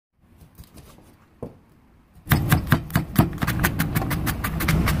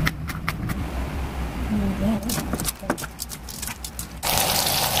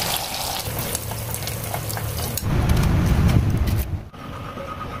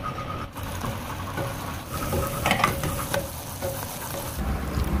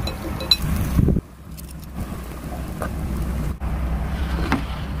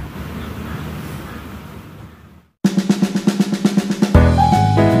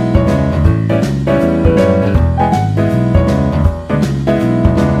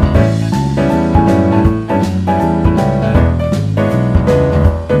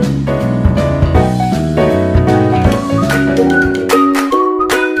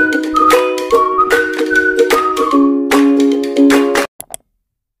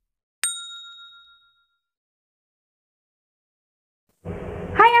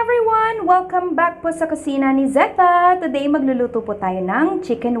back po sa kusina ni Zetha. Today magluluto po tayo ng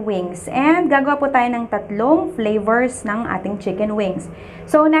chicken wings and gagawa po tayo ng tatlong flavors ng ating chicken wings.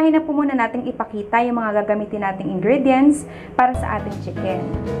 So unahin na po muna nating ipakita yung mga gagamitin nating ingredients para sa ating chicken.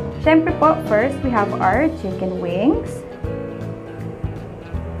 Siyempre po, first we have our chicken wings.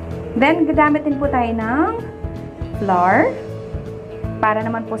 Then gagamit din po tayo ng flour. Para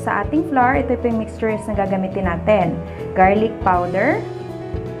naman po sa ating flour, ito po yung mixtures na gagamitin natin. Garlic powder,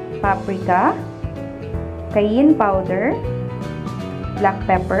 paprika, cayenne powder, black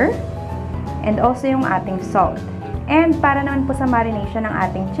pepper, and also yung ating salt. And para naman po sa marination ng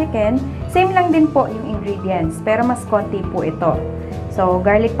ating chicken, same lang din po yung ingredients, pero mas konti po ito. So,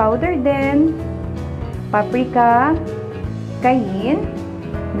 garlic powder din, paprika, cayenne,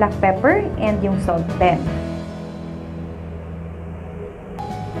 black pepper, and yung salt din.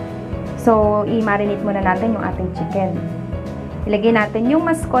 So, i-marinate muna natin yung ating chicken. Ilagay natin yung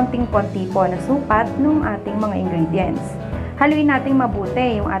mas konting-konti po na sukat ng ating mga ingredients. Haluin natin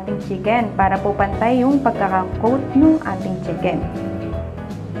mabuti yung ating chicken para po pantay yung pagkaka-coat ng ating chicken.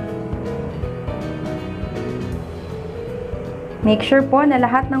 Make sure po na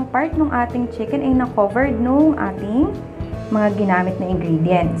lahat ng part ng ating chicken ay na-covered ng ating mga ginamit na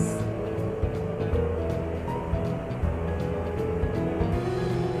ingredients.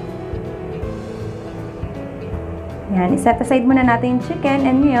 Yan, iset aside muna natin yung chicken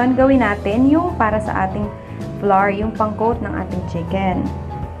and ngayon gawin natin yung para sa ating flour, yung pang-coat ng ating chicken.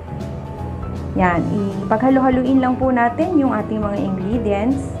 Yan, ipaghalo-haluin lang po natin yung ating mga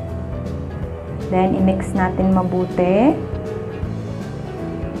ingredients. Then, i-mix natin mabuti.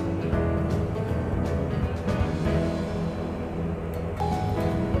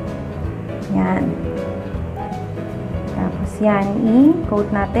 Yan. Tapos yan,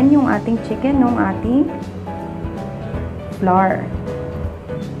 i-coat natin yung ating chicken ng ating flour.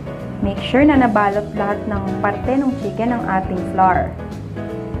 Make sure na nabalot lahat ng parte ng chicken ng ating flour.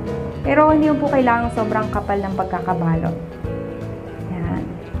 Pero hindi po kailangan sobrang kapal ng pagkakabalot. Yan.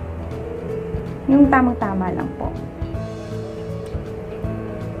 Yung tamang-tama lang po.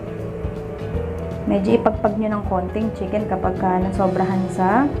 Medyo ipagpag nyo ng konting chicken kapag nasobrahan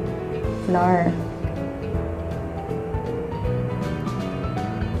sa flour.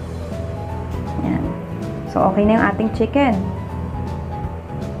 Yan. So, okay na yung ating chicken.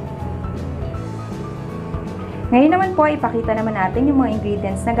 Ngayon naman po, ipakita naman natin yung mga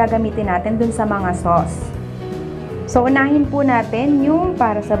ingredients na gagamitin natin dun sa mga sauce. So, unahin po natin yung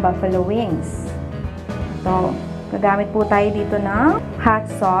para sa buffalo wings. So, gagamit po tayo dito ng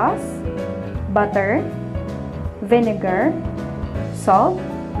hot sauce, butter, vinegar, salt,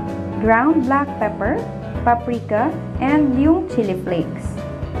 ground black pepper, paprika, and yung chili flakes.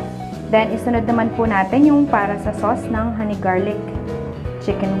 Then, isunod naman po natin yung para sa sauce ng honey garlic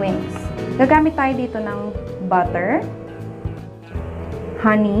chicken wings. Gagamit tayo dito ng butter,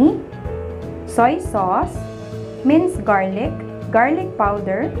 honey, soy sauce, minced garlic, garlic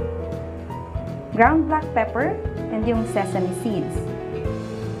powder, ground black pepper, and yung sesame seeds.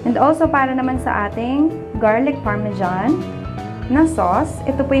 And also, para naman sa ating garlic parmesan na sauce,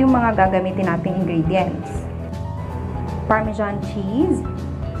 ito po yung mga gagamitin nating ingredients. Parmesan cheese,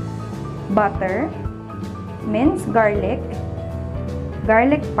 butter, minced garlic,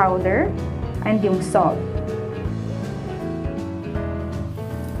 garlic powder, and yung salt.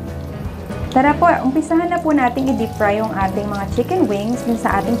 Tara po, umpisahan na po natin i-deep fry yung ating mga chicken wings dun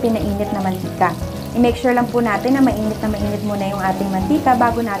sa ating pinainit na mantika. I-make sure lang po natin na mainit muna yung ating mantika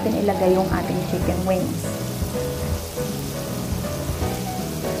bago natin ilagay yung ating chicken wings.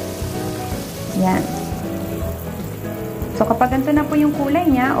 Yan. So, kapag ganito na po yung kulay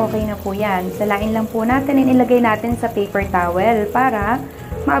niya, okay na po yan. Salain lang po natin and ilagay natin sa paper towel para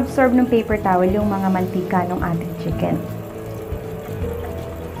ma-absorb ng paper towel yung mga mantika ng ating chicken.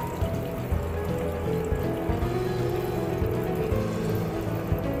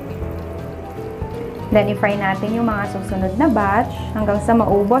 Then, i-fry natin yung mga susunod na batch hanggang sa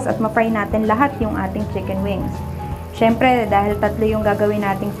maubos at ma-fry natin lahat yung ating chicken wings. Siyempre, dahil tatlo yung gagawin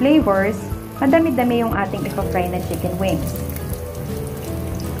nating flavors, madami-dami yung ating ipa-fry na chicken wings.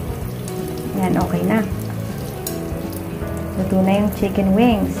 Yan, okay na. Luto na yung chicken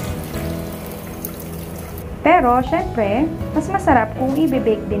wings. Pero, syempre, mas masarap kung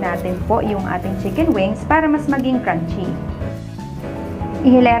i-bake din natin po yung ating chicken wings para mas maging crunchy.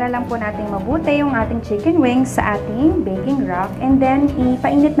 Ihilera lang po natin mabuti yung ating chicken wings sa ating baking rack and then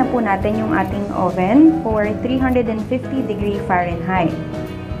ipainit na po natin yung ating oven for 350 degree Fahrenheit.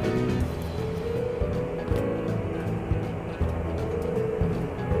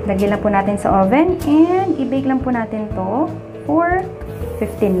 Lagyan lang po natin sa oven and i-bake lang po natin to for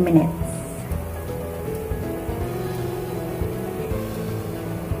 15 minutes.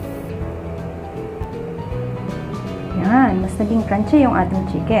 Yan, mas naging crunchy yung ating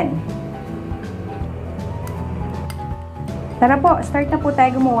chicken. Tara po, start na po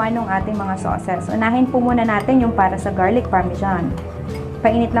tayo gumawa ng ating mga sauces. Unahin po muna natin yung para sa garlic parmesan.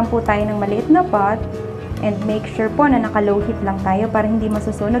 Painit lang po tayo ng maliit na pot and make sure po na naka-low heat lang tayo para hindi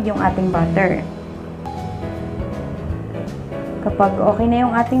masusunog yung ating butter. Kapag okay na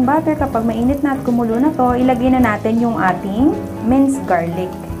yung ating butter, kapag mainit na at kumulo na to, ilagay na natin yung ating minced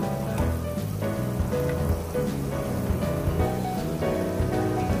garlic.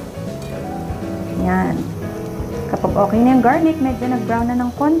 Yan. Kapag okay na yung garlic, medyo nag-brown na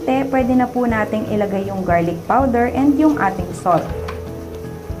ng konti, pwede na po nating ilagay yung garlic powder and yung ating salt.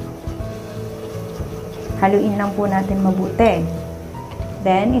 Haluin lang po natin mabuti.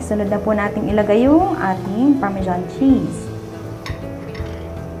 Then, isunod na po nating ilagay yung ating Parmesan Cheese.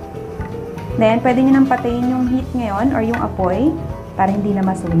 Then, pwede nyo nang patayin yung heat ngayon or yung apoy para hindi na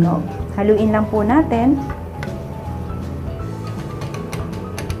masunog. Haluin lang po natin.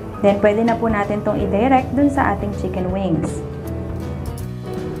 Then, pwede na po natin itong i-direct dun sa ating chicken wings.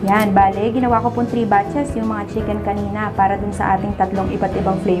 Yan, bale, ginawa ko pong 3 batches yung mga chicken kanina para dun sa ating 3 iba't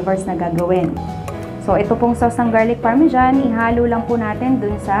ibang flavors na gagawin. So, ito pong sauce ng garlic parmesan, ihalo lang po natin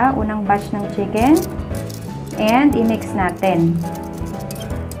dun sa unang batch ng chicken and i-mix natin.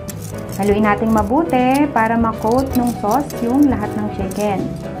 Haluin natin mabuti para ma-coat ng sauce yung lahat ng chicken.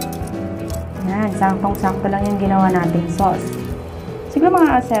 Yan, saktong-sakto lang yung ginawa nating sauce. Siguro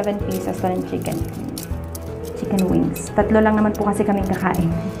mga 7 pieces pa ng chicken wings. 3 lang naman po kasi kaming kakain.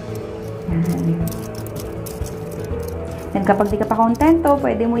 Yan. Then kapag di ka pa kontento,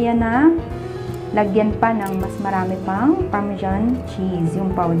 pwede mo yan na lagyan pa ng mas marami pang Parmesan cheese,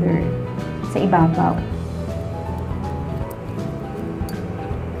 yung powder, sa ibabaw.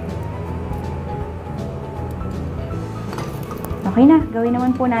 Okay na, gawin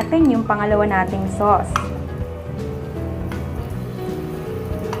naman po natin yung pangalawa nating sauce.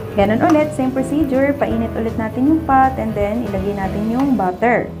 Ganun ulit, same procedure, painit ulit natin yung pot and then ilagay natin yung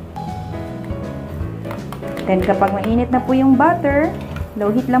butter. Then kapag mainit na po yung butter,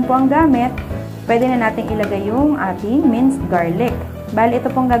 low heat lang po ang gamit, pwede na natin ilagay yung ating minced garlic. Bali, ito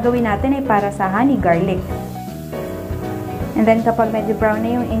pong gagawin natin ay para sa honey garlic. And then kapag medyo brown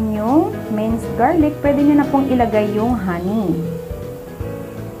na yung inyong minced garlic, pwede nyo na pong ilagay yung honey.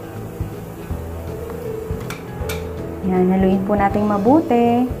 Yan, haluin po natin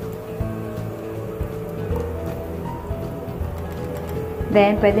mabuti.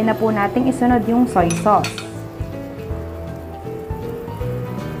 Then, pwede na po nating isunod yung soy sauce.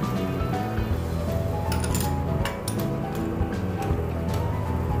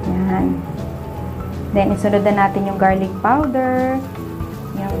 Yan. Then, isunod na natin yung garlic powder,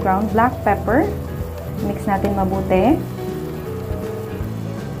 yung ground black pepper. Mix natin mabuti.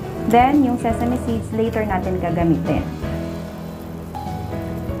 Then, yung sesame seeds, later natin gagamitin.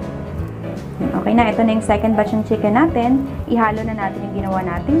 Okay na, ito na yung second batch ng chicken natin. Ihalo na natin yung ginawa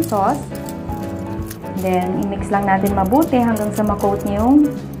nating sauce. Then, i-mix lang natin mabuti hanggang sa ma-coat yung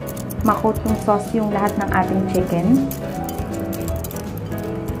sauce yung lahat ng ating chicken.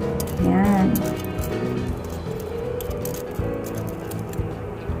 Yan.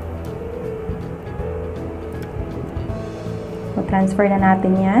 So, transfer na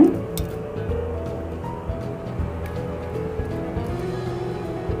natin yan.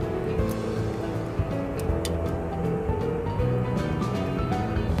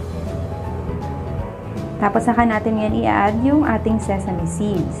 Tapos saka natin yan i-add yung ating sesame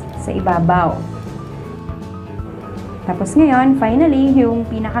seeds sa ibabaw. Tapos ngayon, finally, yung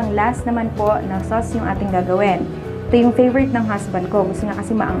pinakang last naman po na sauce yung ating gagawin. Ito yung favorite ng husband ko. Gusto niya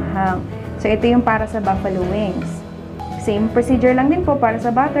kasi maanghang. So, ito yung para sa buffalo wings. Same procedure lang din po para sa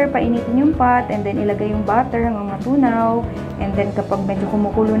butter. Painitin yung pot and then ilagay yung butter hanggang matunaw. And then kapag medyo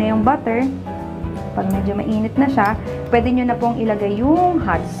kumukulo na yung butter, pag medyo mainit na siya, pwede nyo na pong ilagay yung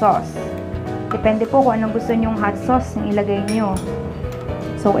hot sauce. Depende po kung anong gusto nyong hot sauce yung ilagay nyo.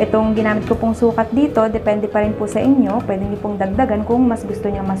 So, itong ginamit ko pong sukat dito, depende pa rin po sa inyo. Pwede nyo pong dagdagan kung mas gusto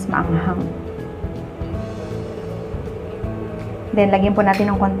nyo mas maanghang. Then, lagyan po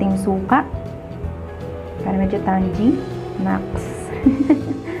natin ng konting suka. Para medyo tangy. Max.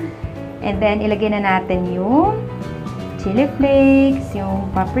 And then, ilagay na natin yung chili flakes,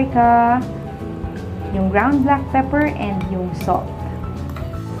 yung paprika, yung ground black pepper, and yung salt.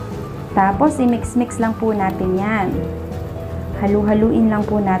 Tapos, i-mix-mix lang po natin yan. Halu-haluin lang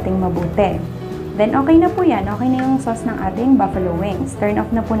po nating mabuti. Then, okay na po yan. Okay na yung sauce ng ating buffalo wings. Turn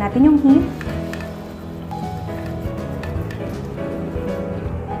off na po natin yung heat.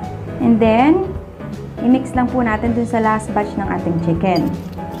 And then, i-mix lang po natin dun sa last batch ng ating chicken.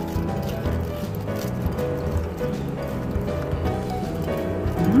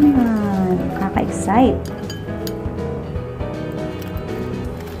 Yan. Kaka-excite.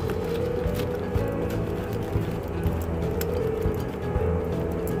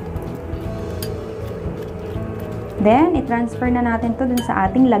 Then, i-transfer na natin to dun sa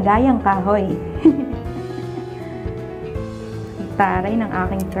ating lagayang kahoy. Taray ng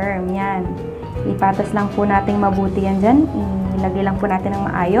aking term. Yan. Ipatas lang po natin mabuti yan dyan. Ilagay lang po natin ng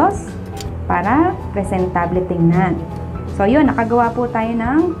maayos para presentable tingnan. So, yun. Nakagawa po tayo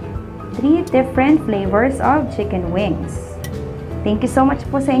ng 3 different flavors of chicken wings. Thank you so much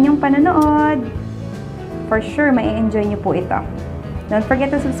po sa inyong panonood. For sure, mai-enjoy nyo po ito. Don't forget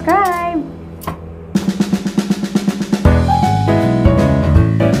to subscribe!